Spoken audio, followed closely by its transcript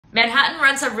Manhattan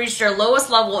rents have reached their lowest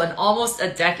level in almost a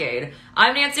decade.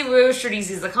 I'm Nancy Wu,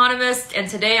 StreetEasy's Economist, and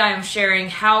today I am sharing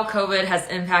how COVID has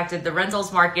impacted the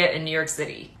rentals market in New York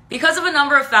City. Because of a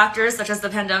number of factors such as the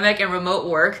pandemic and remote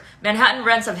work, Manhattan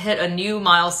rents have hit a new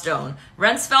milestone.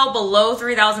 Rents fell below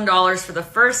 $3,000 for the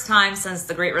first time since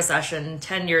the Great Recession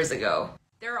 10 years ago.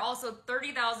 There are also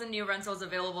 30,000 new rentals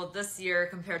available this year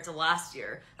compared to last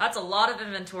year. That's a lot of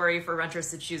inventory for renters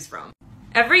to choose from.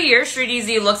 Every year,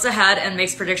 StreetEasy looks ahead and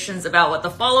makes predictions about what the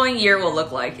following year will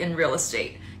look like in real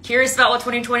estate. Curious about what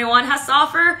 2021 has to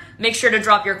offer? Make sure to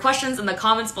drop your questions in the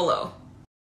comments below.